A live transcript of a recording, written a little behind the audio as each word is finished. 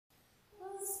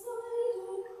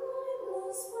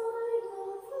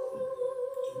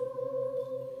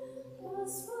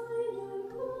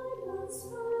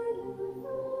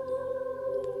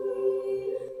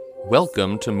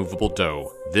Welcome to Movable Do.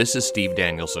 This is Steve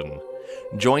Danielson.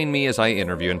 Join me as I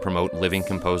interview and promote living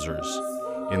composers.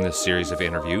 In this series of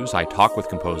interviews, I talk with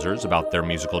composers about their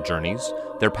musical journeys,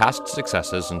 their past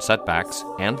successes and setbacks,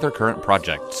 and their current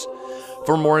projects.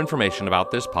 For more information about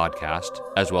this podcast,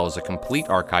 as well as a complete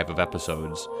archive of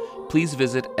episodes, please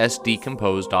visit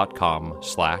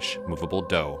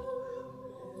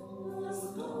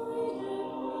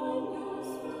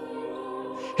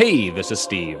sdcompose.com/movabledo. Hey, this is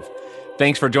Steve.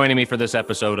 Thanks for joining me for this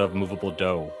episode of Movable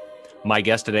Do. My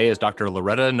guest today is Dr.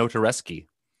 Loretta Notaresky.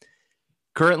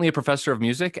 Currently a professor of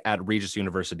music at Regis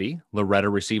University, Loretta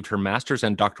received her master's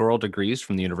and doctoral degrees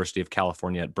from the University of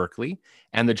California at Berkeley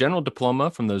and the general diploma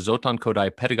from the Zoltán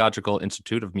Kodály Pedagogical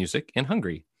Institute of Music in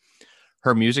Hungary.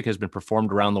 Her music has been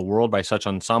performed around the world by such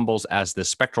ensembles as the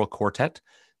Spectral Quartet,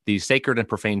 the Sacred and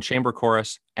Profane Chamber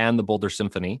Chorus, and the Boulder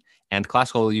Symphony, and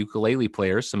classical ukulele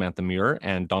players Samantha Muir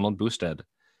and Donald Boosted.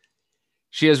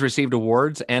 She has received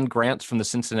awards and grants from the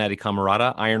Cincinnati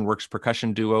Camerata, Ironworks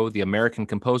Percussion Duo, the American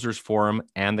Composers Forum,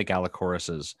 and the Gala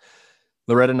Choruses.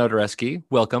 Loretta Notaresky,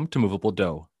 welcome to Movable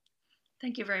Do.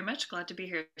 Thank you very much. Glad to be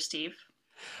here, Steve.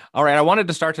 All right, I wanted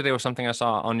to start today with something I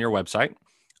saw on your website.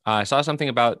 I saw something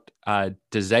about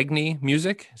Disegni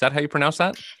music. Is that how you pronounce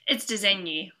that? It's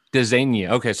Disegni. Disegni.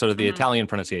 Okay, so the Italian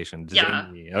pronunciation.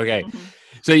 Disegni. Yeah. Okay.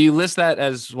 So you list that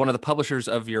as one of the publishers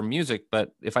of your music,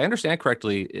 but if I understand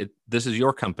correctly, this is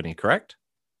your company, correct?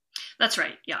 That's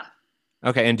right. Yeah.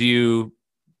 Okay, and do you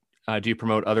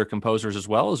promote other composers as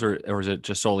well, or is it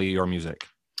just solely your music?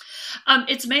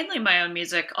 It's mainly my own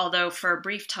music, although for a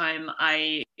brief time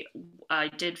I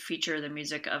did feature the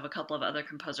music of a couple of other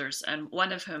composers, and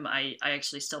one of whom I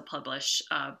actually still publish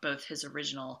both his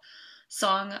original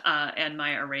song and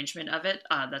my arrangement of it.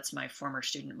 That's my former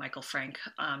student, Michael Frank.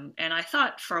 And I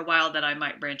thought for a while that I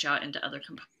might branch out into other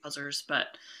composers,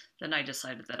 but then I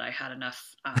decided that I had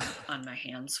enough on my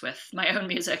hands with my own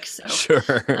music. So Sure.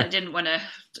 I didn't want to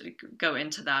go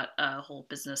into that whole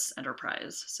business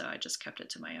enterprise. So I just kept it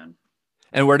to my own.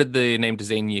 And where did the name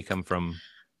Disegni come from?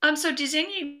 So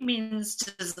disegni means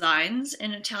designs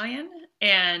in Italian,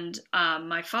 and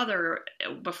my father,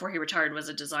 before he retired, was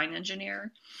a design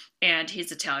engineer, and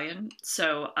he's Italian.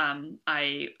 So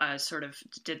I sort of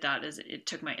did that as it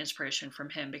took my inspiration from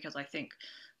him, because I think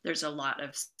there's a lot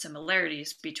of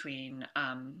similarities between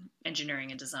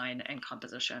engineering and design and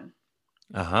composition.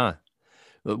 Uh-huh.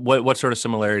 What sort of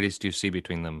similarities do you see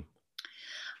between them?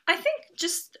 I think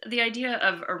just the idea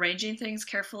of arranging things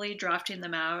carefully, drafting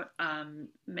them out,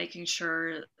 making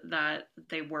sure that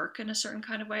they work in a certain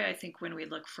kind of way. I think when we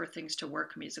look for things to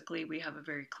work musically, we have a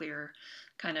very clear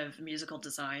kind of musical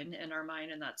design in our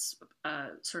mind, and that's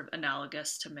sort of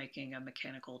analogous to making a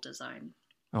mechanical design.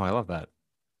 Oh, I love that.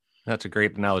 That's a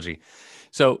great analogy.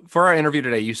 So for our interview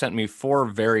today, you sent me 4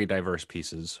 very diverse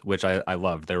pieces, which I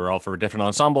loved. They were all for different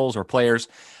ensembles or players.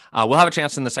 We'll have a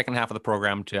chance in the second half of the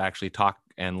program to actually talk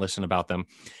and listen about them.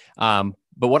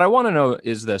 But what I want to know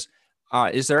is this.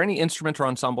 Is there any instrument or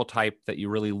ensemble type that you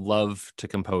really love to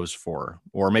compose for?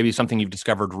 Or maybe something you've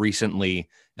discovered recently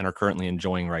and are currently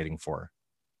enjoying writing for?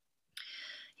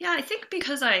 Yeah, I think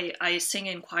because I sing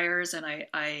in choirs, and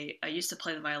I used to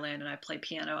play the violin and I play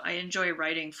piano, I enjoy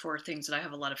writing for things that I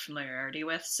have a lot of familiarity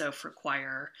with. So for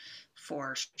choir,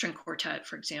 for string quartet,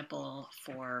 for example,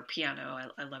 for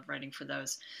piano, I love writing for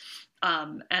those.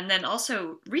 And then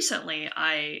also recently,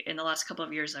 in the last couple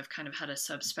of years, I've kind of had a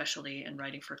subspecialty in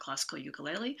writing for classical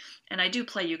ukulele. And I do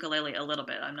play ukulele a little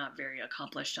bit. I'm not very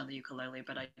accomplished on the ukulele,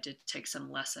 but I did take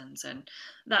some lessons. And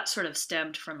that sort of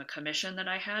stemmed from a commission that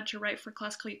I had to write for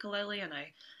classical ukulele. And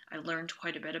I learned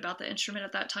quite a bit about the instrument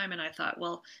at that time. And I thought,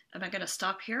 well, am I going to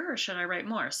stop here or should I write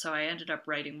more? So I ended up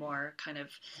writing more kind of,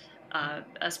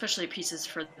 especially pieces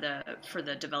for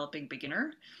the developing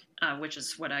beginner. Which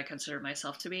is what I consider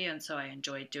myself to be. And so I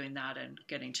enjoyed doing that and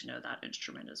getting to know that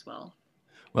instrument as well.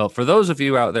 Well, for those of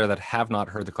you out there that have not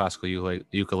heard the classical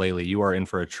ukulele, you are in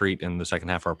for a treat in the second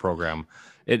half of our program.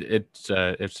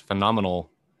 It's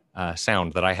phenomenal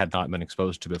sound that I had not been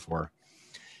exposed to before.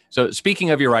 So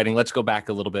speaking of your writing, let's go back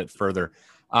a little bit further.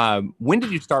 When did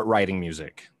you start writing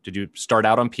music? Did you start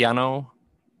out on piano?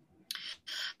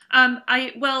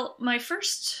 My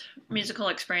first musical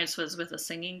experience was with a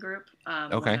singing group.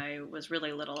 Okay. When I was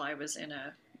really little, I was in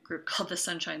a group called the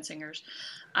Sunshine Singers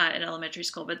in elementary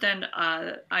school. But then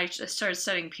I started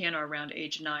studying piano around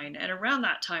age 9. And around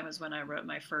that time was when I wrote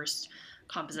my first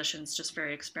compositions, just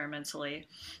very experimentally.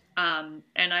 And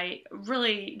I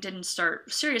really didn't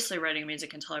start seriously writing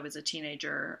music until I was a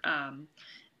teenager.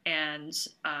 And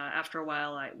after a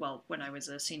while, when I was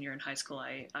a senior in high school,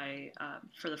 I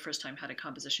for the first time had a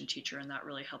composition teacher, and that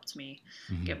really helped me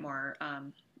get more,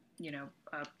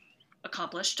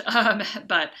 accomplished.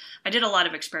 But I did a lot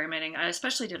of experimenting. I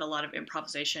especially did a lot of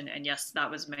improvisation, and yes, that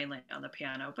was mainly on the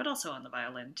piano, but also on the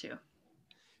violin too.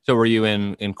 So were you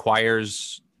in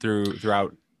choirs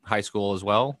throughout high school as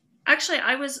well? Actually,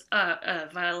 I was a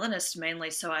violinist mainly,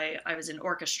 so I was in Okay.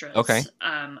 orchestras.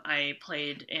 I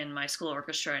played in my school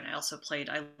orchestra, and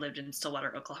I lived in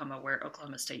Stillwater, Oklahoma, where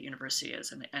Oklahoma State University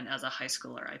is, and as a high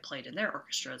schooler, I played in their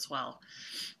orchestra as well,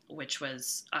 which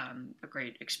was a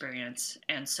great experience.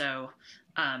 And so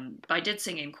I did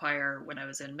sing in choir when I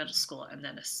was in middle school, and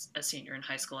then a senior in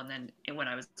high school, and then when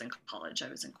I was in college, I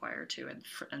was in choir too,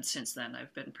 and since then,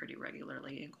 I've been pretty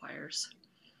regularly in choirs.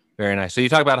 Very nice. So you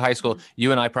talk about high school. Mm-hmm.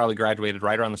 You and I probably graduated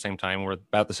right around the same time. We're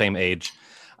about the same age.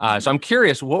 So I'm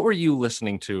curious, what were you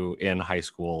listening to in high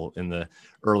school in the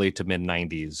early to mid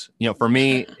 90s? For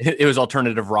me, it was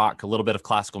alternative rock, a little bit of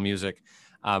classical music.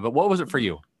 But what was it for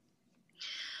you?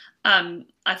 I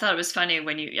thought it was funny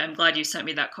I'm glad you sent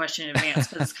me that question in advance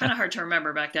because it's kind of hard to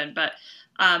remember back then. But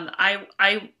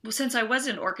since I was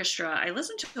in orchestra, I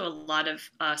listened to a lot of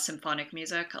symphonic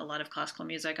music, a lot of classical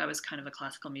music. I was kind of a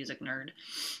classical music nerd,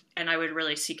 and I would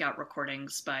really seek out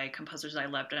recordings by composers I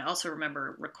loved. And I also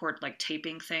remember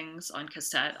taping things on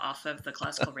cassette off of the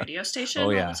classical radio station all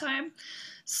the time.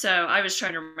 So I was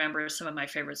trying to remember some of my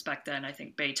favorites back then. I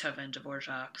think Beethoven,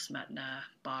 Dvorak, Smetana,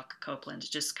 Bach, Copland,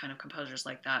 just kind of composers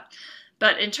like that.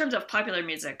 But in terms of popular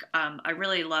music, I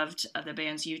really loved the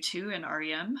bands U2 and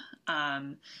REM.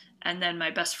 And then my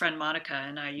best friend Monica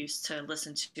and I used to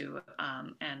listen to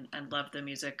and love the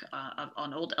music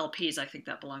on old LPs, I think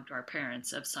that belonged to our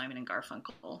parents, of Simon and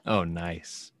Garfunkel. Oh,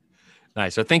 nice.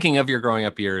 Nice. So thinking of your growing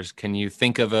up years, can you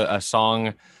think of a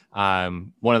song,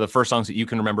 one of the first songs that you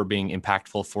can remember being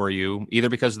impactful for you, either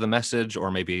because of the message or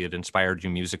maybe it inspired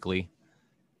you musically?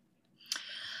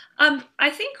 I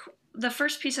think the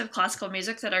first piece of classical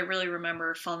music that I really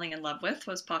remember falling in love with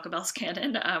was Pachelbel's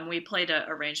Canon. We played an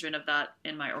arrangement of that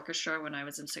in my orchestra when I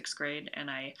was in sixth grade,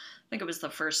 and I think it was the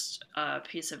first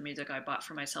piece of music I bought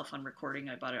for myself on recording.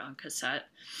 I bought it on cassette,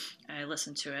 and I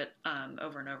listened to it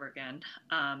over and over again.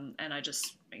 And I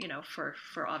just,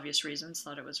 for obvious reasons,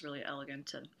 thought it was really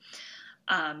elegant.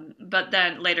 But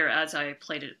then later, as I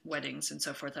played at weddings and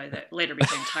so forth, I later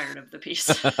became tired of the piece.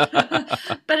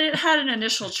 But it had an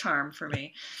initial charm for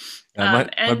me. Go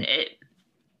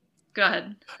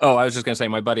ahead. Oh, I was just going to say,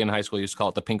 my buddy in high school used to call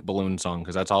it the pink balloon song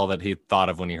because that's all that he thought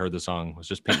of when he heard the song was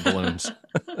just pink balloons.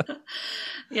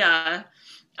 Yeah.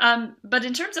 But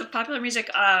in terms of popular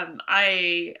music,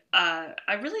 I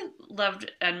really loved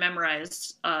and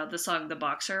memorized the song "The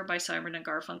Boxer" by Simon and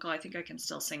Garfunkel. I think I can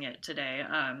still sing it today.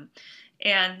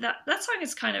 And that song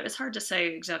is it's hard to say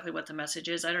exactly what the message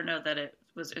is. I don't know that it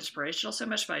was inspirational so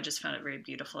much, but I just found it very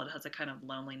beautiful. It has a kind of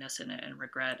loneliness in it and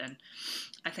regret. And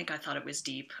I think I thought it was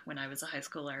deep when I was a high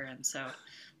schooler. And so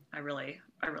I really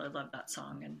love that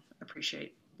song and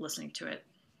appreciate listening to it.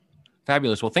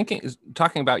 Fabulous. Well,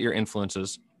 talking about your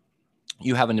influences,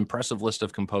 you have an impressive list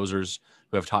of composers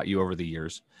who have taught you over the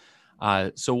years.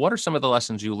 So what are some of the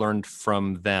lessons you learned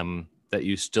from them that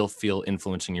you still feel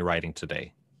influencing your writing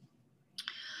today?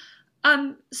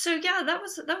 So yeah, that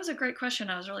was a great question.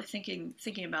 I was really thinking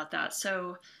about that.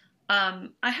 So, I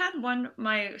had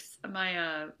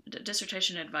my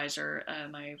dissertation advisor,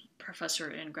 my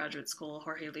professor in graduate school,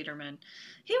 Jorge Liederman.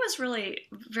 He was really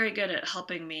very good at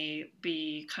helping me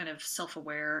be kind of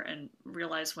self-aware and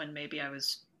realize when maybe I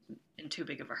was in too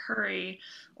big of a hurry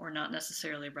or not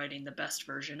necessarily writing the best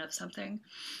version of something.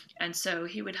 And so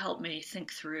he would help me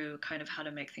think through kind of how to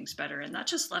make things better. And that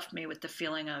just left me with the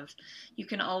feeling of you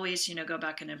can always, go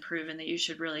back and improve, and that you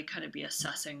should really kind of be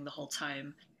assessing the whole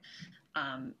time.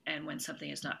 And when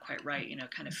something is not quite right,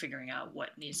 kind of figuring out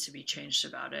what needs to be changed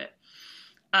about it.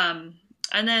 And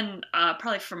then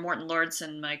probably from Morton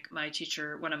Lordson, my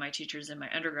teacher, one of my teachers in my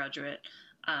undergraduate,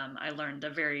 I learned a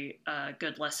very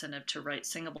good lesson to write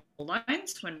singable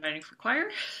lines when writing for choir.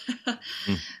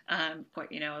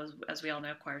 As we all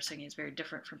know, choir singing is very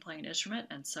different from playing an instrument,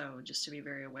 and so just to be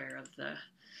very aware of the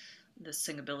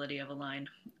singability of a line.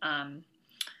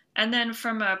 And then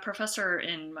from a professor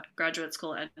in graduate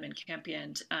school, Edmund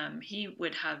Campion, he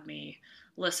would have me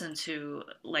listen to,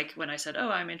 like when I said, oh,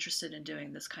 I'm interested in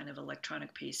doing this kind of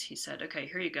electronic piece, he said, okay,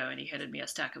 here you go. And he handed me a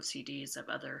stack of CDs of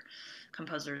other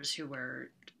composers who were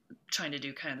trying to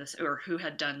do kind of this, or who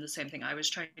had done the same thing I was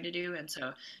trying to do. And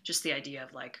so just the idea of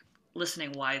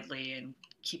listening widely and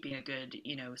keeping a good,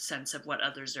 sense of what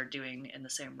others are doing in the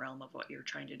same realm of what you're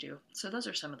trying to do. So those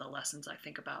are some of the lessons I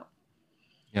think about.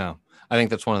 Yeah, I think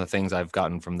that's one of the things I've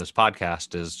gotten from this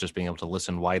podcast is just being able to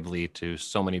listen widely to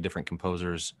so many different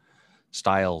composers'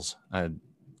 styles. I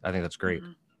think that's great.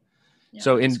 Mm-hmm. Yeah,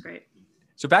 So that's great.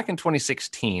 So back in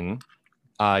 2016,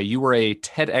 you were a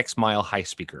TEDx Mile High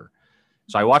speaker.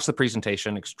 So I watched the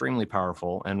presentation, extremely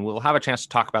powerful, and we'll have a chance to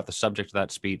talk about the subject of that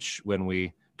speech when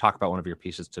we talk about one of your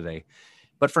pieces today.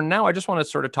 But for now, I just want to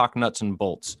sort of talk nuts and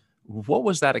bolts. What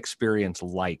was that experience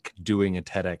like doing a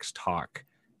TEDx talk?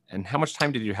 And how much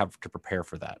time did you have to prepare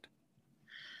for that?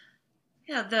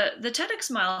 Yeah, the TEDx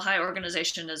Mile High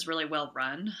organization is really well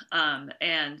run,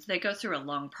 and they go through a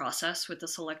long process with the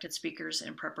selected speakers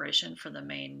in preparation for the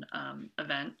main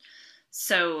event.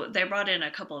 So they brought in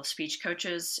a couple of speech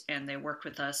coaches, and they worked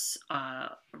with us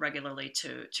regularly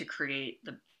to create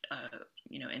the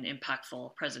an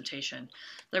impactful presentation.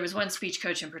 There was one speech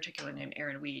coach in particular named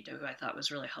Erin Weed who I thought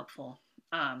was really helpful.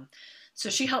 So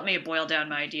she helped me boil down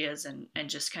my ideas and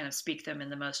just kind of speak them in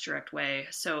the most direct way.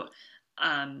 So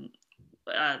um,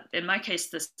 in my case,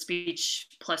 the speech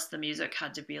plus the music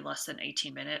had to be less than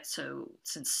 18 minutes. So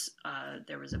since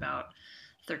there was about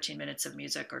 13 minutes of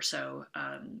music or so,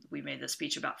 we made the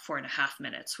speech about 4.5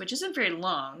 minutes, which isn't very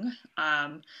long,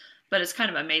 but it's kind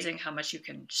of amazing how much you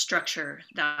can structure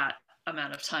that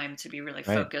amount of time to be really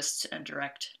Right. focused and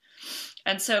direct.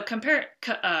 And so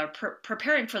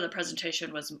preparing for the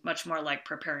presentation was much more like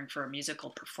preparing for a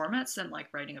musical performance than like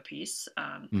writing a piece,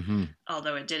 Mm-hmm.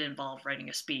 although it did involve writing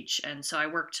a speech. And so I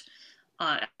worked,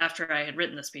 after I had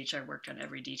written the speech, I worked on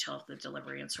every detail of the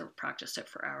delivery and sort of practiced it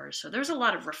for hours. So there's a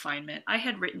lot of refinement. I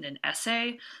had written an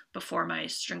essay before my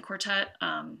string quartet,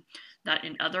 that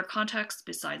in other contexts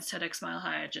besides TEDx Mile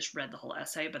High, I just read the whole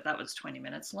essay, but that was 20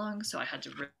 minutes long. So I had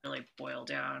to really boil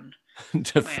down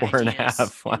To my four and a ideas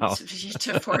half. Wow. to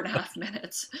 4.5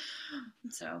 minutes.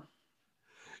 So,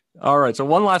 All right. So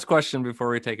one last question before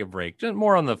we take a break, just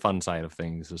more on the fun side of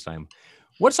things this time.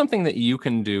 What's something that you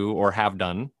can do or have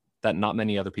done that not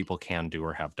many other people can do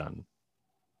or have done?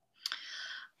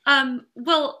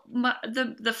 well,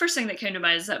 the first thing that came to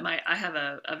mind is that I have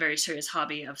a very serious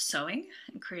hobby of sewing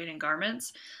and creating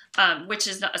garments, which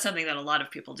is not something that a lot of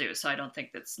people do. So I don't think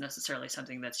that's necessarily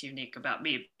something that's unique about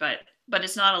me. But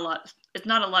it's not a lot. It's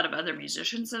not a lot of other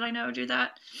musicians that I know do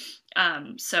that.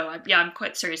 Yeah, I'm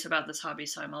quite serious about this hobby.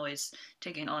 So I'm always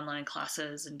taking online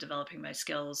classes and developing my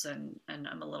skills, and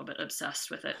I'm a little bit obsessed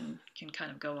with it and can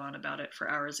kind of go on about it for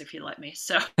hours if you let me.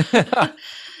 So.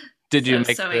 Did you So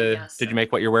make sewing, yes. did you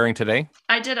make what you're wearing today?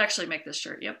 I did actually make this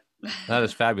shirt. Yep. That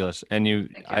is fabulous. And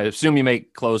Thank I you. assume you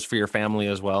make clothes for your family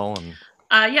as well.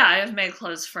 And Yeah, I have made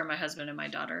clothes for my husband and my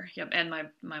daughter. Yep, and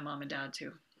my mom and dad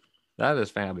too. that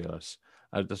is fabulous.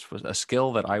 This was a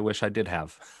skill that I wish I did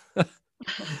have.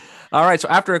 All right. So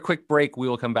after a quick break, we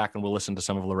will come back and we'll listen to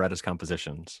some of Loretta's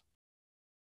compositions.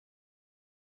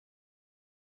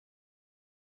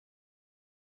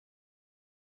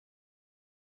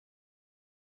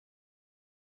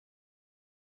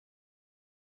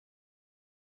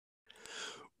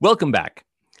 Welcome back.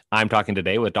 I'm talking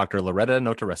today with Dr. Loretta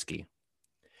Notareski.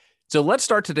 So let's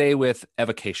start today with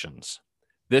evocations.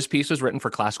 This piece was written for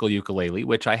classical ukulele,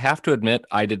 which I have to admit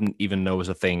I didn't even know was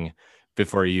a thing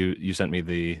before you sent me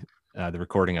the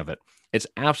recording of it. It's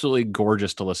absolutely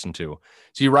gorgeous to listen to.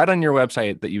 So you write on your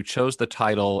website that you chose the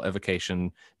title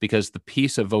Evocation because the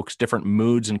piece evokes different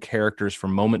moods and characters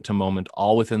from moment to moment,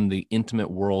 all within the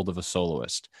intimate world of a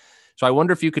soloist. So I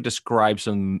wonder if you could describe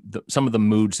some of the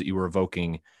moods that you were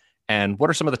evoking, and what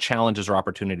are some of the challenges or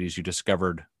opportunities you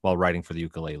discovered while writing for the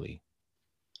ukulele?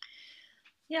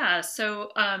 Yeah. So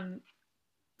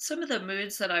some of the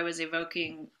moods that I was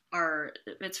evoking are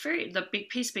the big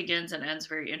piece begins and ends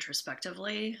very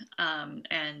introspectively,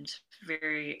 and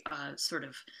very sort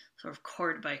of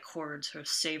chord by chord, sort of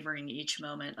savoring each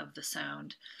moment of the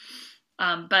sound.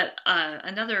 But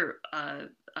another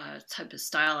type of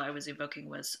style I was evoking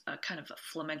was a kind of a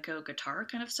flamenco guitar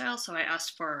kind of style. So I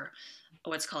asked for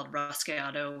what's called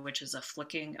rasgueado, which is a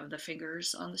flicking of the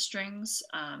fingers on the strings,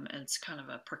 and it's kind of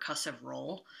a percussive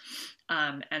roll.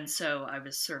 And so I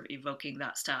was sort of evoking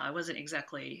that style. I wasn't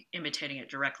exactly imitating it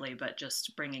directly, but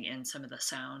just bringing in some of the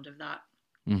sound of that.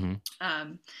 Mm-hmm.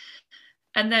 Um,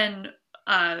 and then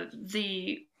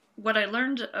the what I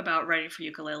learned about writing for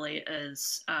ukulele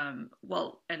is and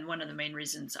one of the main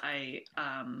reasons I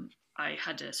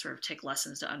had to sort of take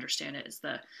lessons to understand it is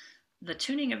the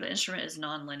tuning of the instrument is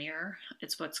nonlinear.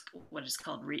 It's what is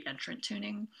called reentrant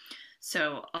tuning.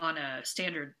 So on a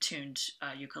standard tuned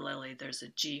ukulele, there's a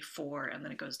G4, and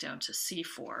then it goes down to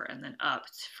C4, and then up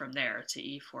from there to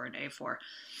E4 and A4.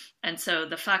 And so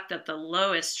the fact that the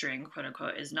lowest string, quote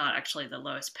unquote, is not actually the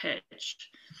lowest pitch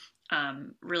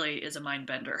really is a mind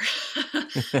bender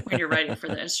when you're writing for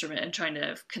the instrument and trying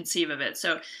to conceive of it.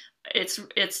 So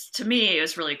it's to me it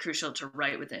was really crucial to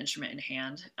write with the instrument in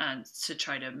hand and to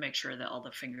try to make sure that all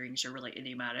the fingerings are really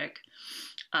idiomatic.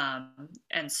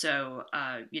 And so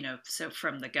so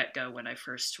from the get-go, when I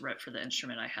first wrote for the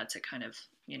instrument, I had to kind of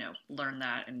learn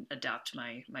that and adapt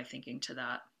my thinking to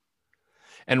that.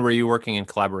 And were you working in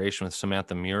collaboration with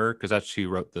Samantha Muir? Because that's who you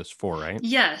wrote this for, right?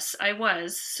 Yes, I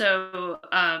was. So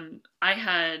I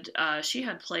had she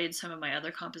had played some of my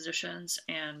other compositions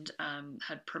and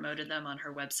had promoted them on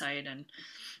her website, and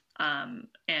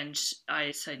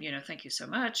I said, thank you so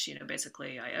much.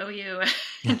 Basically, I owe you.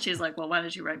 And she's like, well, why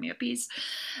don't you write me a piece?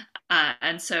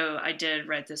 And so I did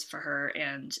write this for her,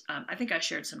 and I think I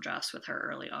shared some drafts with her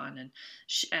early on,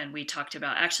 and we talked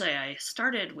about. Actually, I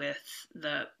started with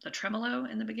the tremolo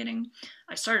in the beginning.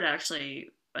 I started actually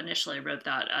initially wrote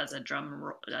that as a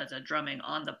drumming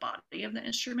on the body of the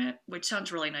instrument, which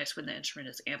sounds really nice when the instrument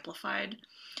is amplified.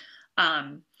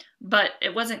 Um, but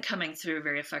it wasn't coming through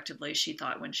very effectively, she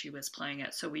thought, when she was playing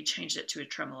it. So we changed it to a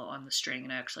tremolo on the string,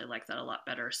 and I actually like that a lot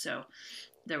better. So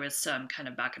there was some kind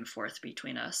of back and forth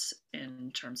between us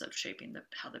in terms of shaping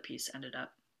how the piece ended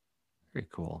up. Very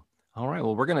cool. All right.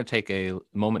 Well, we're going to take a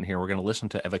moment here. We're going to listen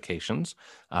to Evocations,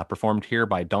 performed here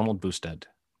by Donald Bousted.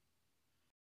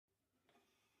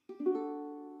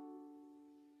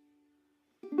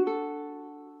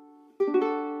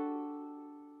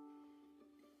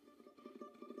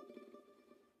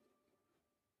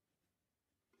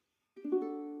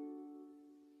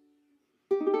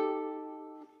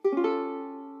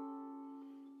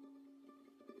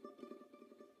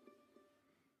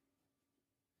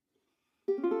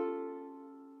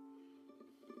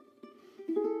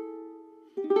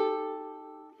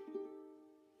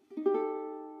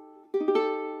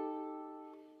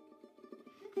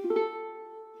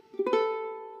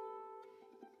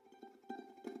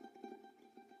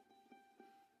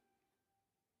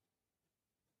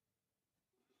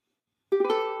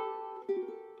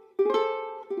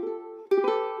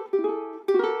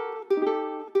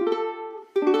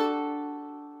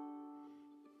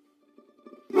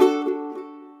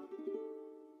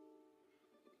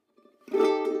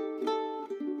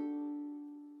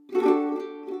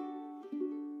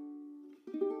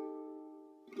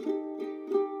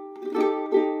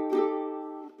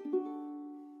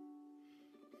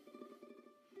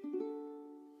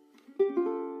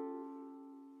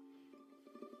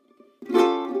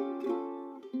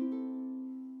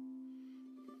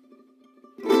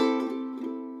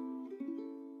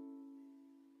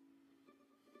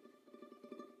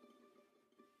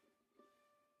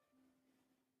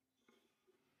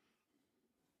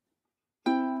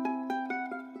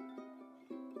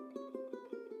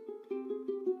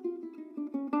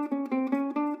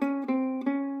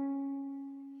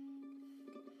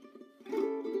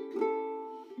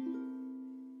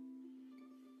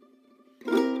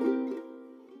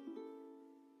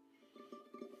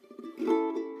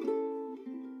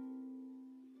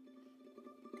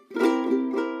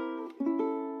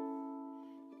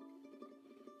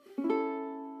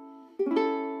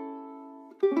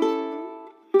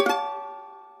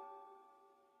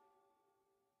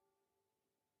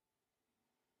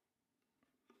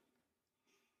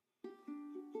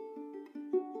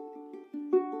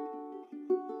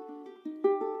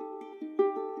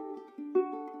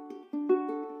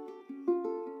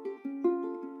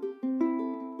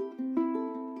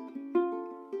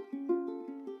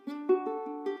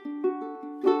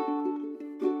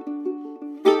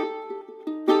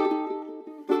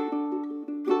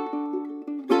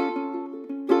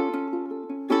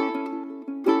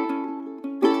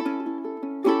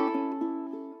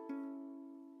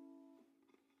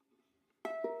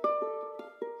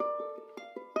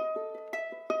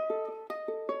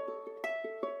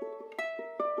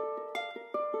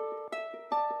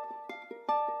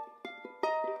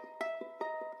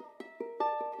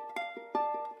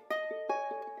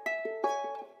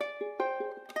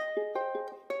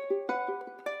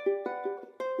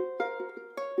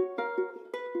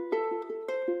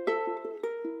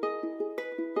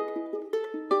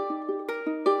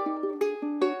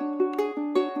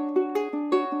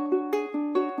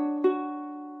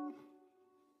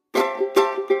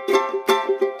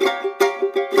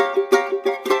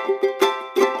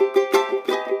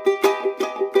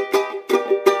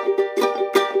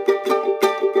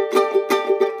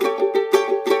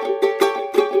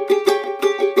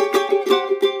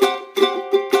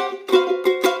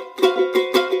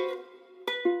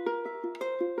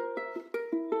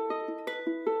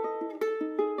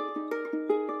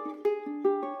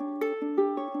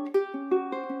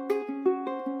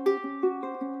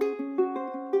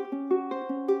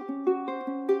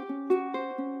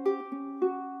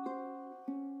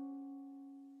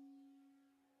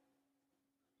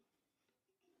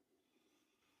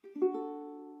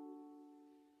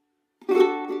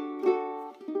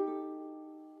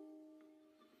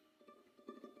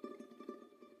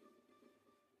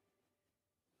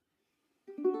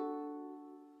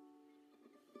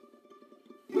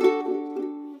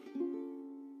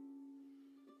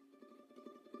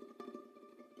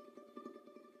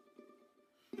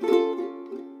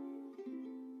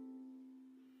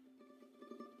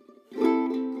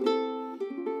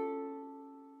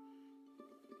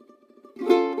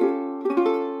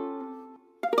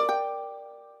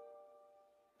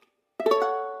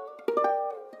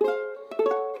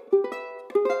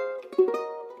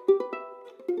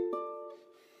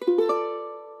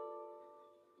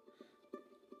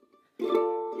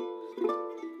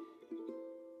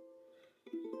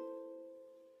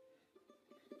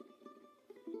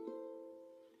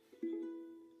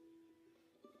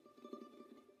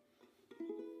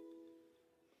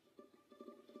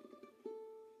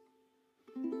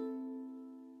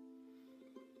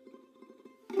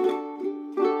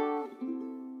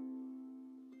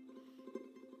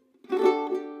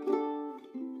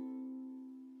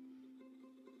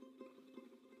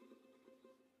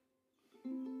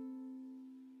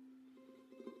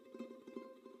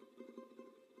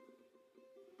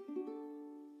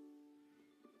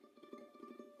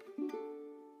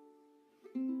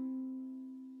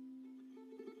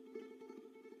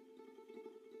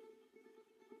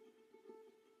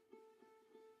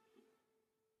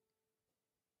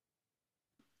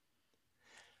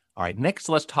 All right, next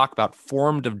let's talk about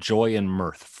Formed of Joy and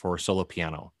Mirth for solo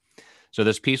piano. So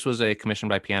this piece was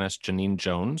commissioned by pianist Janine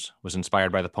Jones, was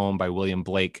inspired by the poem by William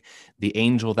Blake, "The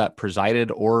angel that presided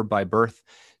o'er by birth,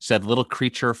 said, little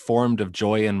creature formed of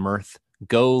joy and mirth,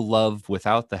 go love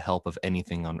without the help of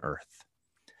anything on earth."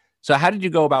 So how did you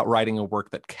go about writing a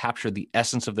work that captured the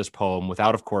essence of this poem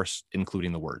without, of course,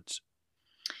 including the words?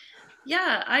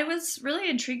 Yeah, I was really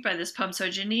intrigued by this poem. So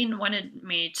Janine wanted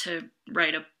me to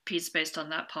write a piece based on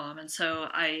that poem, and so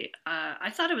I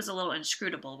thought it was a little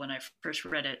inscrutable when I first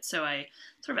read it. So I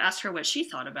sort of asked her what she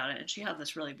thought about it, and she had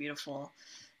this really beautiful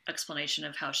explanation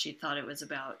of how she thought it was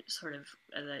about sort of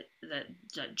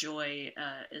that joy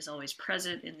is always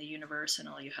present in the universe, and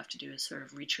all you have to do is sort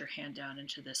of reach your hand down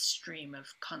into this stream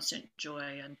of constant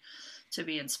joy and to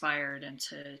be inspired and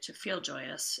to feel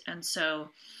joyous. And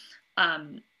so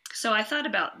so I thought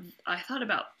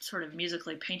about sort of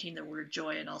musically painting the word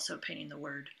joy and also painting the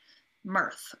word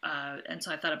mirth. And so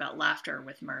I thought about laughter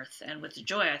with mirth, and with the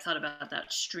joy, I thought about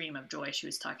that stream of joy she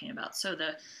was talking about. So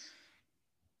the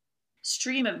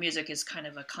stream of music is kind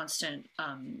of a constant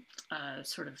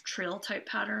sort of trill type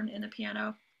pattern in the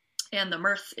piano. And the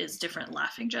mirth is different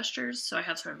laughing gestures. So I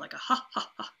have sort of like a ha ha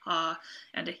ha ha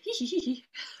and a hee hee hee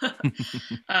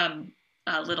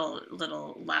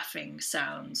little laughing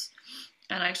sounds.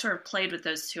 And I sort of played with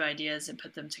those two ideas and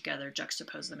put them together,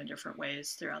 juxtaposed them in different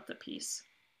ways throughout the piece.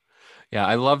 Yeah,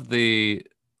 I love the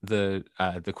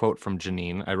quote from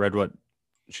Janine. I read what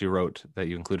she wrote that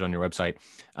you included on your website.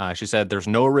 She said, "There's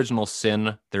no original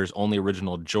sin. There's only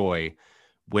original joy,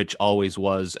 which always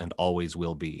was and always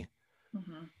will be."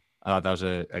 Mm-hmm. That was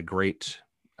a great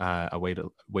way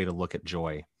to look at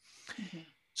joy. Mm-hmm.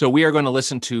 So we are going to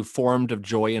listen to "Formed of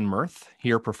Joy and Mirth,"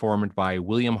 here performed by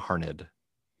William Harned.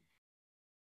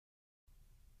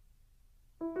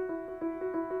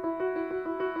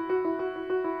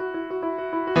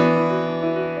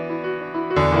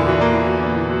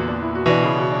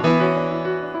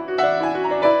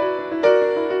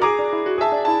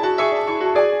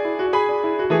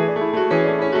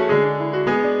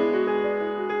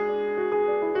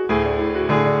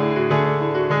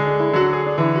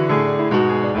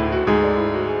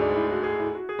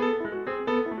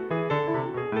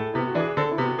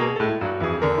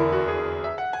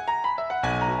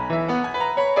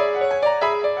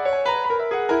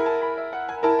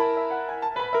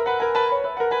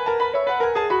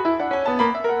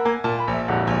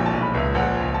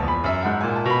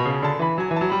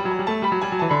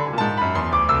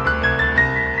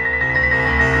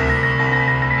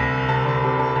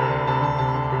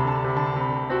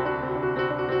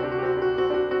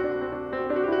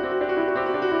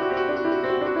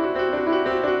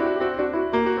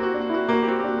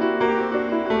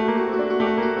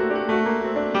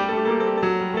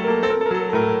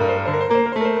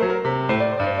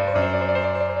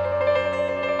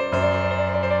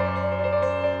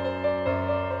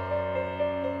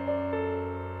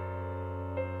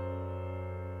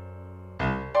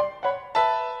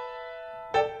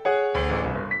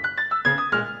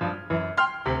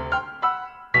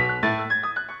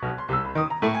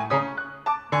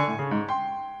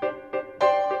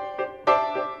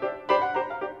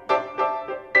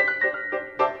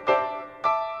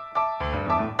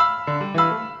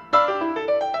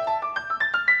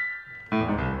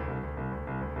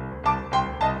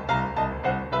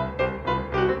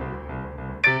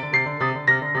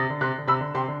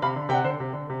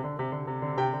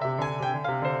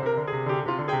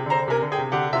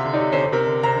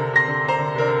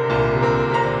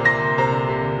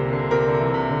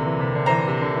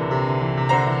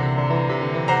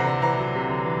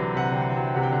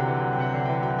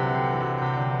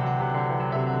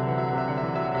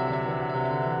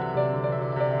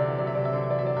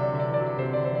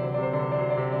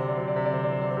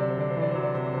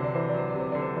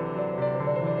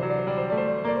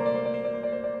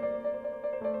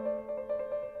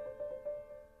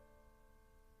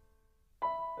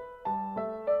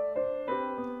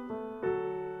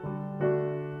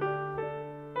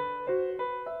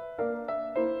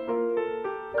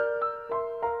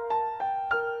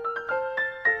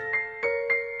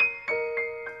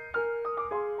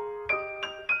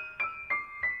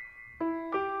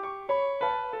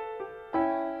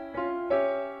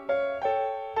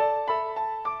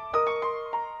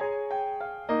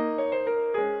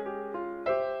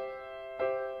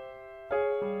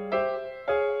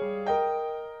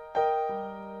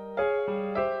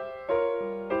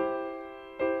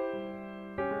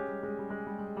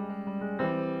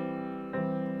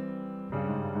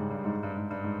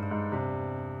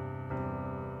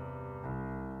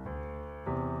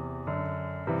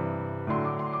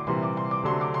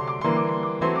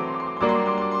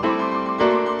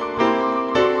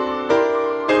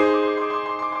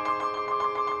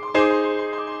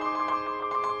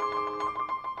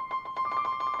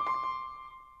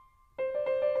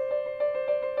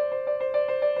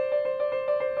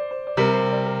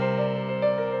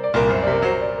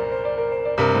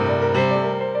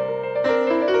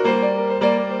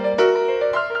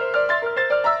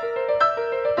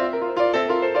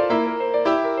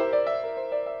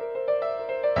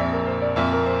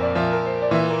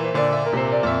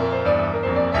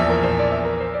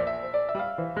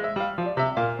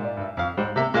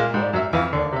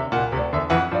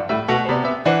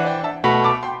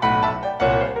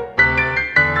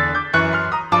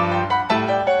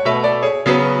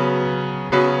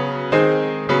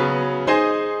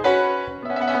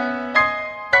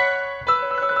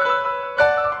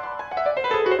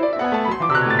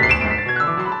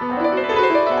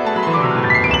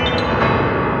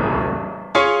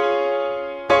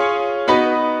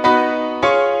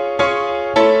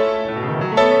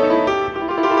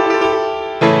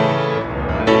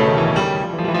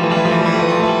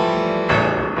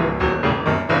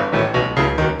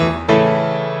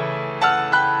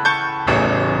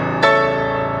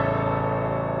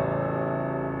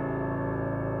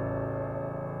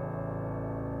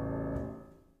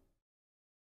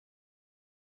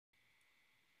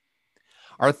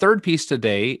 Our third piece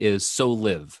today is So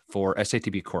Live for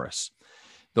SATB Chorus,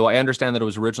 though I understand that it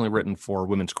was originally written for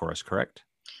women's chorus, correct?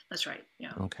 That's right.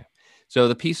 Yeah. Okay. So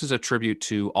the piece is a tribute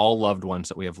to all loved ones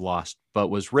that we have lost, but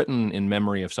was written in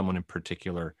memory of someone in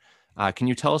particular. Can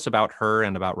you tell us about her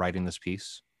and about writing this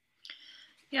piece?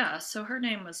 Yeah. So her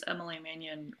name was Emily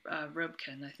Mannion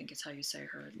Robkin, I think is how you say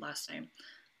her last name.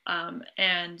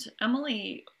 And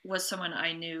Emily was someone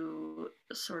I knew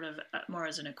sort of more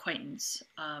as an acquaintance.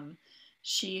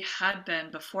 She had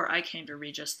been, before I came to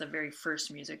Regis, the very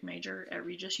first music major at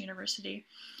Regis University.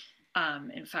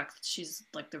 In fact, she's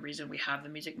like the reason we have the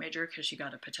music major, because she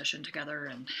got a petition together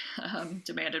and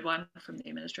demanded one from the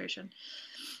administration.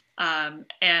 And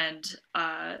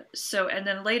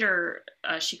then later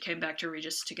she came back to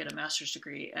Regis to get a master's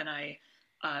degree, and I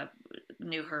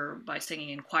knew her by singing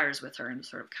in choirs with her and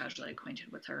sort of casually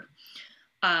acquainted with her.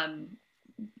 Um,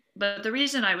 but the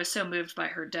reason I was so moved by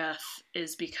her death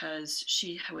is because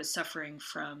she was suffering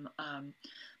from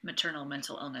maternal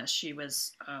mental illness. She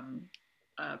was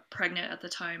pregnant at the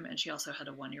time, and she also had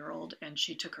a 1-year-old, and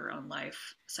she took her own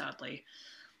life, sadly.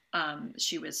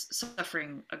 She was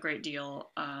suffering a great deal,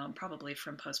 probably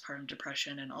from postpartum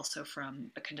depression and also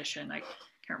from a condition. I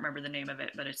can't remember the name of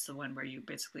it, but it's the one where you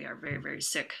basically are very, very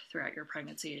sick throughout your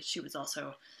pregnancy. She was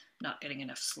also not getting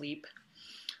enough sleep.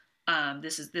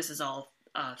 This is all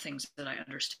things that I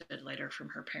understood later from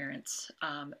her parents,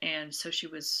 and so she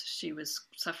was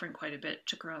suffering quite a bit.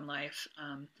 Took her own life.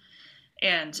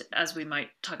 And as we might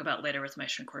talk about later with my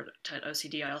string quartet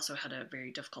OCD, I also had a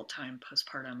very difficult time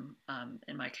postpartum.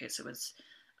 In my case, it was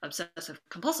obsessive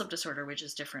compulsive disorder, which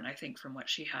is different, I think, from what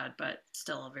she had, but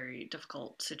still a very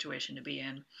difficult situation to be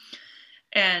in.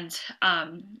 And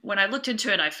when I looked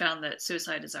into it, I found that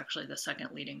suicide is actually the second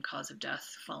leading cause of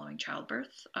death following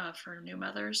childbirth for new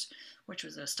mothers, which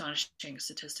was an astonishing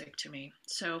statistic to me.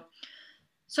 So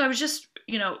I was just,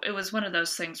 it was one of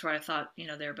those things where I thought,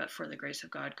 there, but for the grace of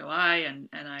God go I, and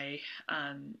I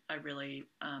really,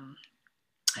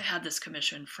 I had this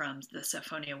commission from the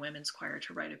Symphonia Women's Choir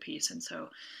to write a piece, and so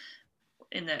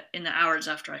in the hours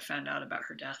after I found out about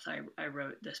her death, I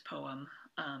wrote this poem,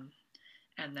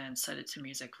 and then set it to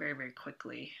music very, very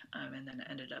quickly, and then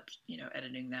ended up,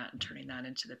 editing that and turning that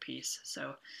into the piece.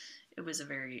 So it was a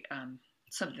very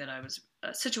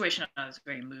a situation I was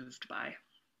very moved by.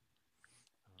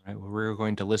 All right, well, we're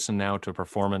going to listen now to a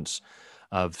performance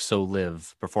of So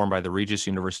Live, performed by the Regis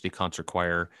University Concert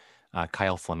Choir,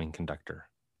 Kyle Fleming, conductor.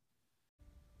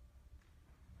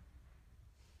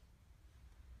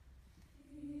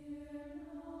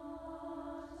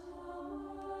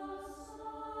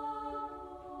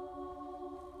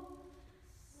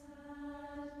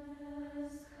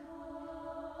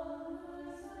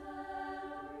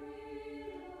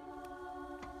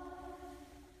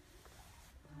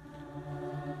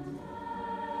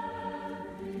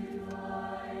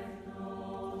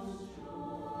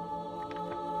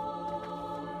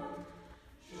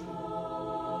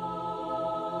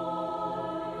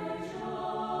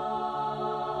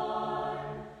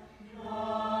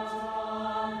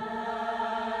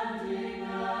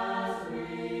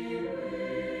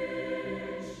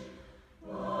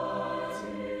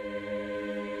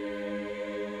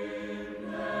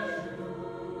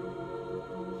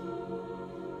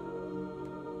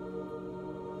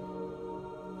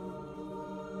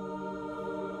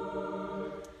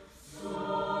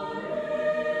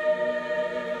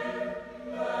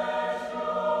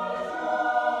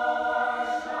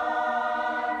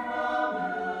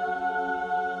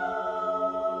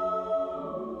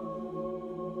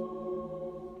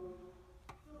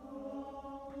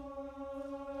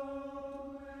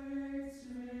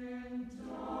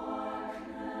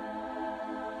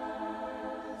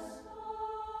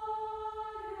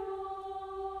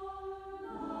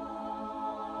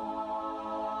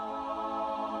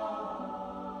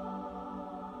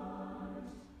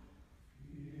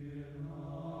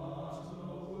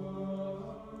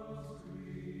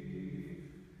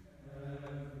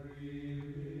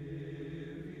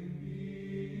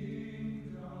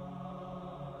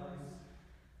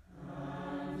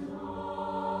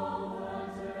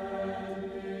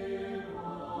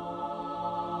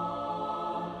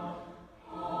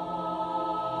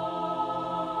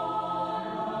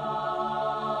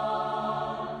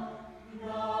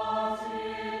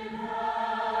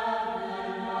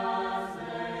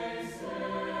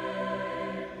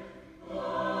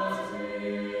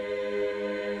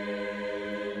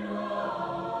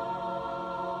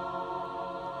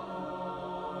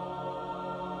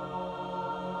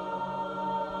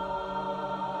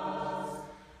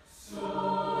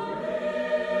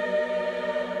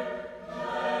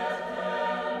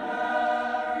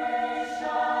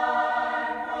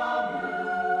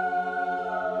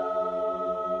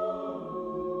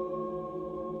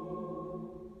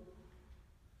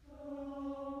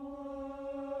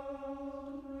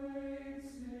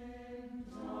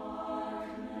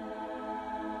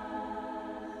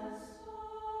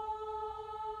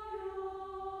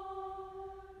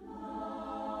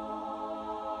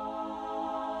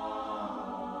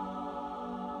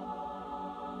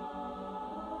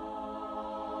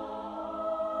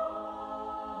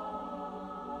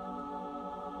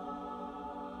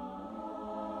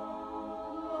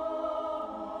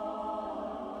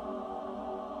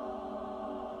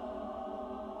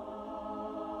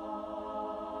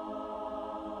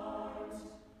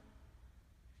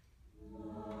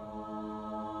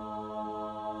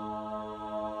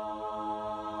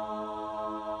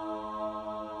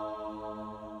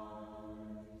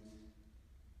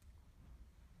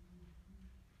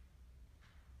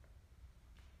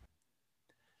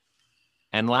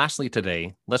 And lastly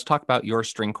today, let's talk about your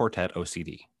string quartet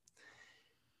OCD.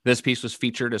 This piece was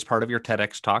featured as part of your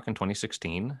TEDx talk in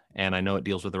 2016, and I know it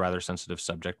deals with a rather sensitive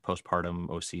subject, postpartum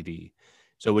OCD.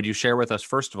 So would you share with us,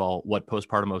 first of all, what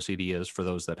postpartum OCD is for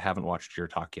those that haven't watched your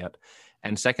talk yet?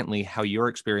 And secondly, how your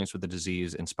experience with the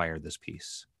disease inspired this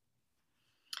piece?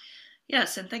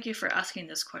 Yes, and thank you for asking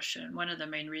this question. One of the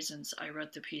main reasons I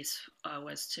wrote the piece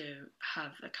was to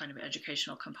have a kind of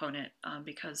educational component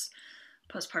because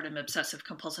postpartum obsessive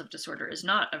compulsive disorder is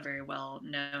not a very well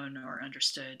known or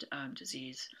understood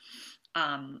disease.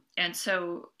 And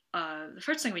so the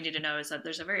first thing we need to know is that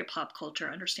there's a very pop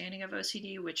culture understanding of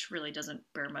OCD, which really doesn't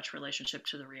bear much relationship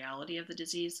to the reality of the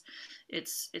disease.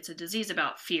 It's a disease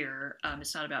about fear.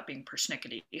 It's not about being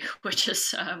persnickety, which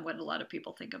is what a lot of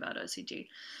people think about OCD.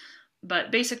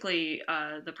 But basically,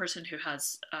 the person who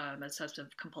has obsessive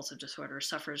compulsive disorder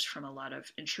suffers from a lot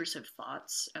of intrusive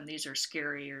thoughts, and these are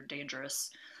scary or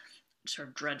dangerous, sort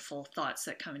of dreadful thoughts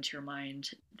that come into your mind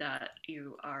that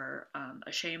you are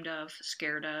ashamed of,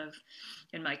 scared of.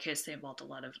 In my case, they involved a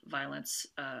lot of violence,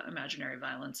 imaginary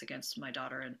violence against my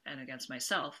daughter and against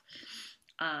myself.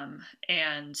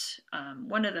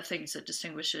 One of the things that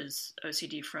distinguishes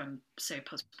OCD from, say,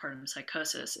 postpartum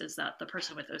psychosis is that the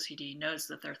person with OCD knows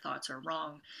that their thoughts are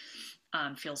wrong,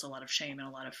 feels a lot of shame and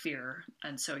a lot of fear,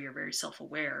 and so you're very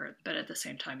self-aware, but at the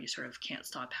same time you sort of can't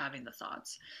stop having the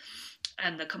thoughts.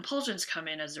 And the compulsions come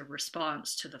in as a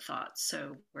response to the thoughts,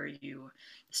 so where you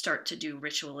start to do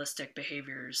ritualistic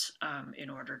behaviors in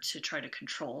order to try to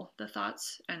control the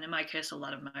thoughts. And in my case, a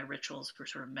lot of my rituals were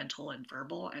sort of mental and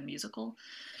verbal and musical,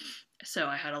 so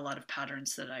I had a lot of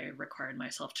patterns that I required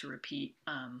myself to repeat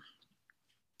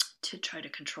to try to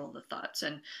control the thoughts.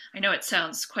 And I know it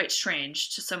sounds quite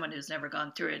strange to someone who's never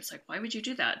gone through it. It's like, why would you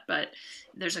do that? But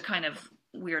there's a kind of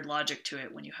weird logic to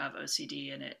it when you have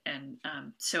OCD in it. And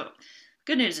so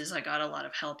good news is I got a lot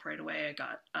of help right away. I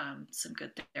got some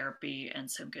good therapy and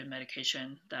some good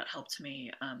medication that helped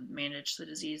me manage the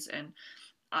disease. And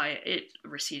it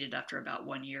receded after about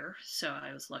 1 year. So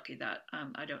I was lucky that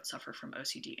I don't suffer from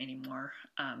OCD anymore.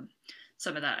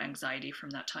 Some of that anxiety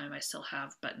from that time I still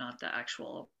have, but not the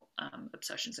actual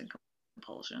obsessions and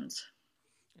compulsions.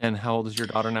 And how old is your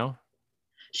daughter now?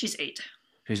 She's 8.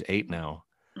 She's 8 now.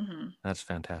 Mm-hmm. That's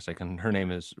fantastic. And her name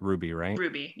is Ruby, right?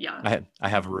 Ruby, yeah. I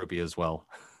have Ruby as well.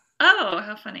 Oh,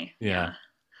 how funny. Yeah.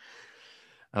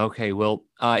 Okay. Well,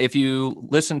 if you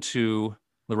listen to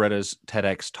Loretta's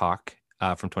TEDx talk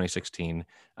from 2016,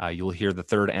 you'll hear the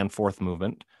third and fourth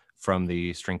movement from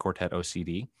the string quartet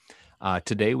OCD.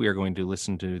 Today, we are going to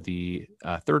listen to the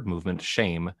third movement,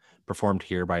 Shame, performed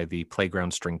here by the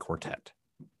Playground String Quartet.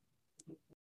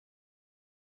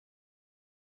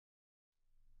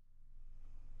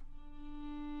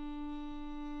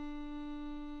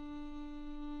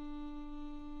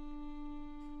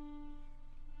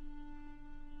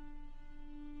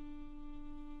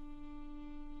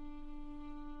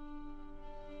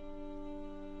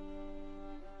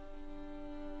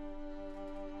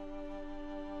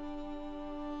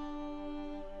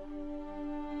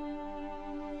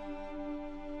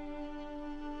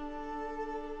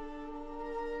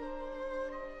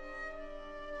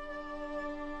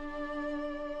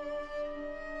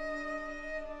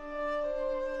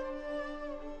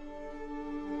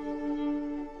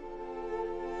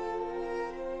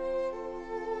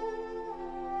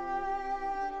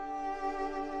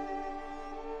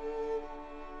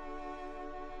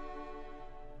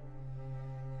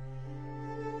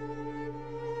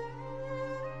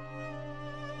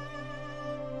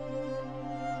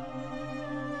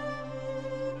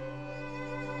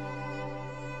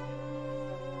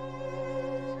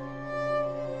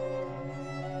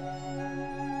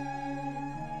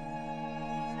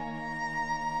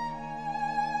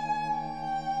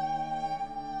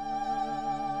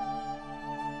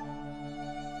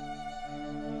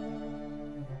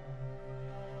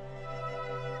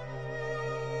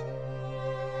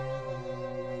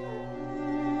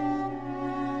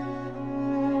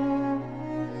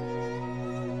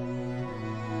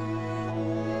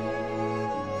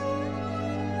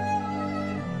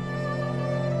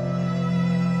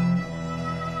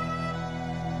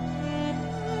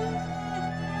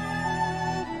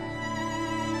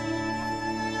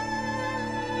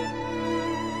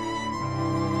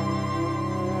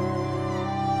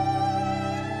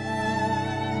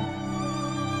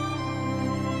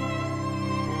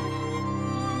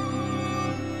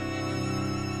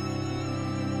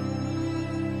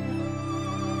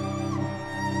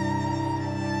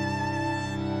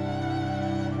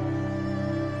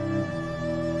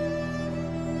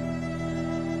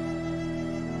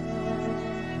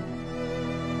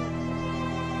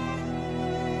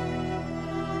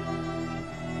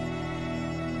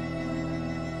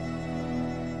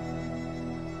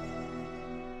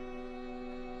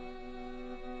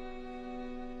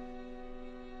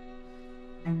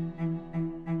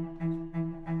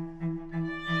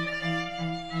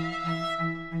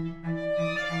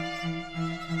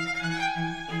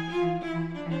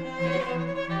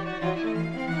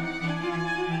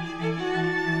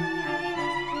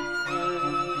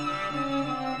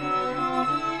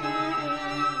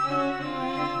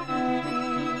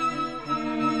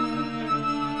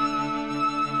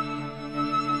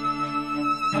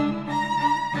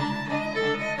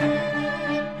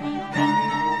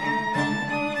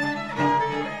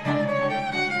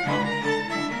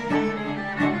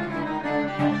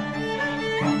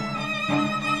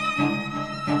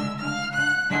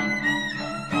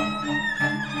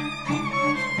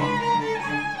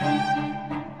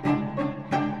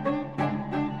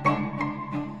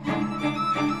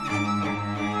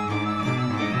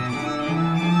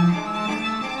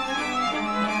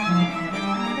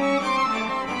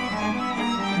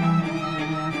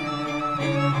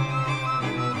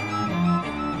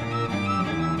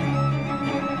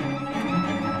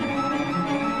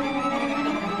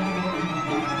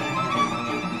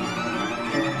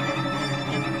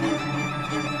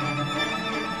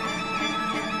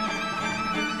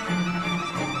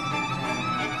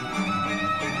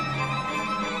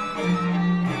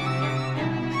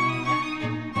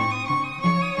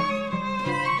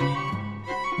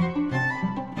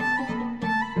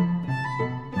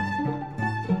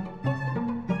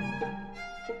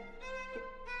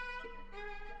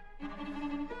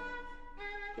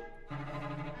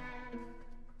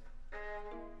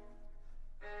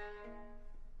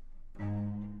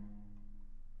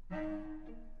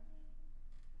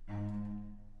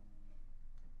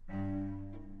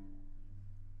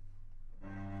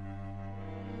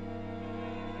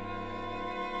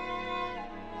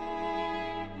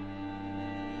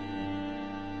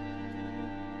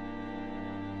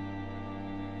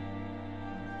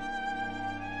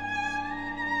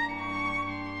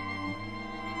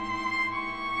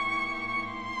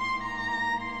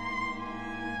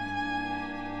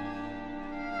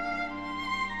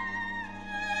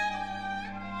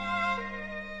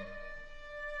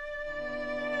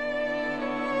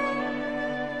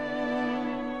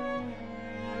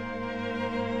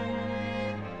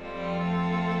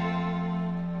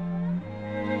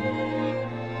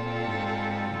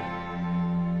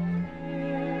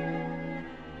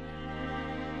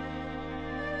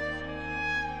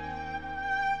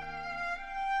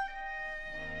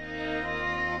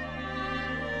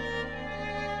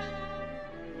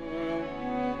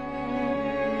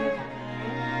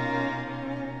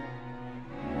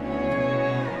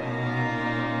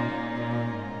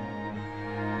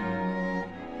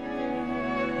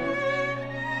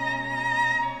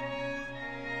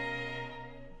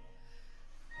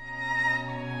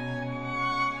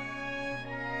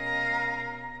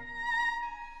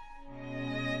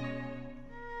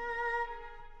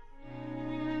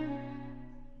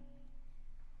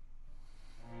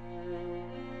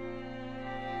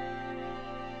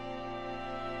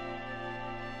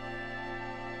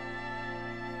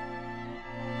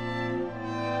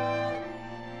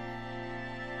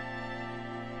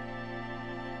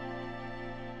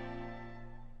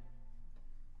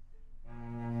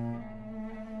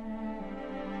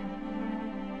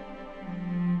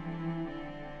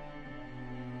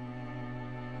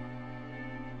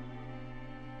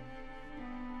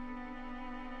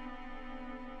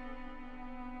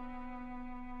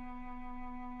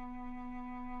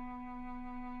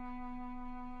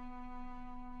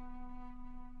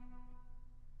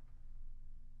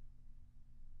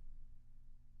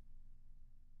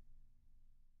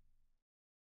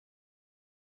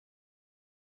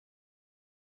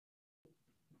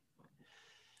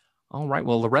 All right.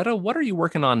 Well, Loretta, what are you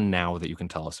working on now that you can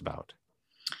tell us about?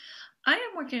 I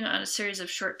am working on a series of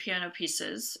short piano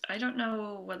pieces. I don't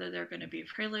know whether they're going to be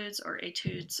preludes or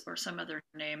etudes or some other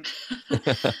name,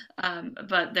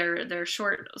 but they're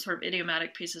short, sort of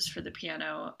idiomatic pieces for the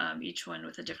piano, each one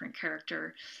with a different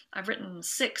character. I've written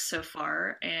 6 so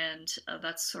far, and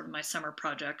that's sort of my summer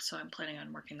project. So I'm planning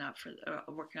on working on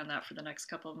that for the next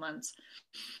couple of months.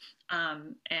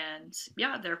 And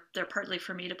yeah, they're partly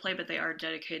for me to play, but they are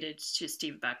dedicated to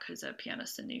Steve Beck, who's a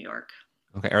pianist in New York.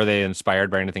 Okay. Are they inspired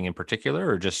by anything in particular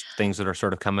or just things that are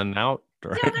sort of coming out?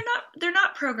 Yeah, they're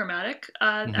not programmatic.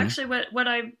 Hmm. Actually, what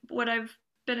I've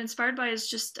been inspired by is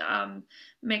just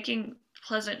making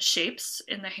pleasant shapes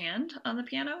in the hand on the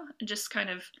piano, and just kind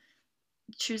of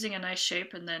choosing a nice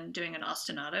shape and then doing an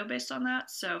ostinato based on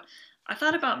that. So I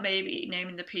thought about maybe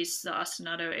naming the piece the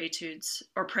Ostinato Etudes,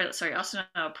 or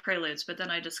Ostinato Preludes, but then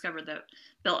I discovered that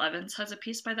Bill Evans has a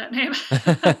piece by that name.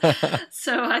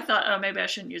 So I thought, oh, maybe I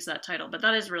shouldn't use that title. But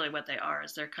that is really what they are,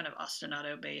 is they're kind of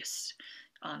ostinato based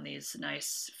on these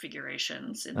nice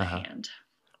figurations in the hand.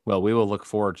 Well, we will look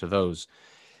forward to those.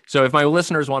 So if my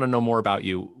listeners want to know more about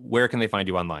you, where can they find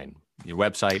you online? Your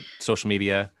website, social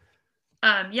media?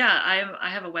 Yeah,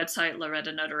 I have a website,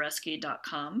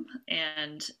 lorettanotareski.com,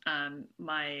 and I'm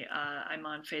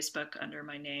on Facebook under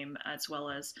my name, as well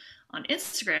as on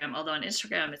Instagram. Although on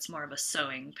Instagram it's more of a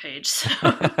sewing page, so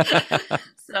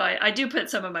I do put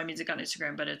some of my music on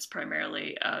Instagram, but it's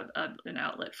primarily an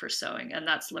outlet for sewing, and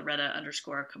that's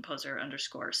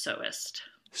Loretta_composer_sewist.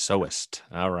 Sewist.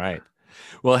 All right.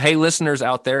 Well, hey, listeners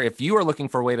out there, if you are looking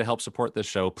for a way to help support this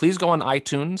show, please go on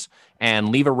iTunes and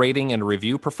leave a rating and a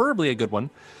review, preferably a good one.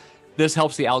 This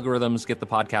helps the algorithms get the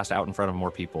podcast out in front of more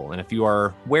people. And if you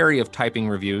are wary of typing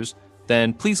reviews,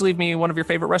 then please leave me one of your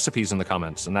favorite recipes in the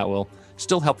comments, and that will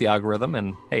still help the algorithm.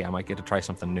 And hey, I might get to try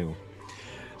something new.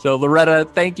 So, Loretta,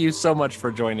 thank you so much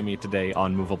for joining me today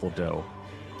on Movable Do.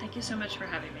 Thank you so much for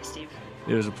having me, Steve.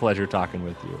 It was a pleasure talking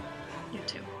with you. You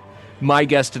too. My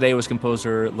guest today was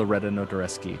composer Loretta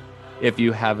Notareski. If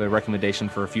you have a recommendation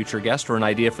for a future guest or an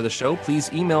idea for the show,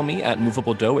 please email me at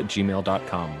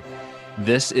movabledo@gmail.com.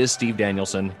 This is Steve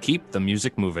Danielson. Keep the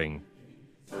music moving.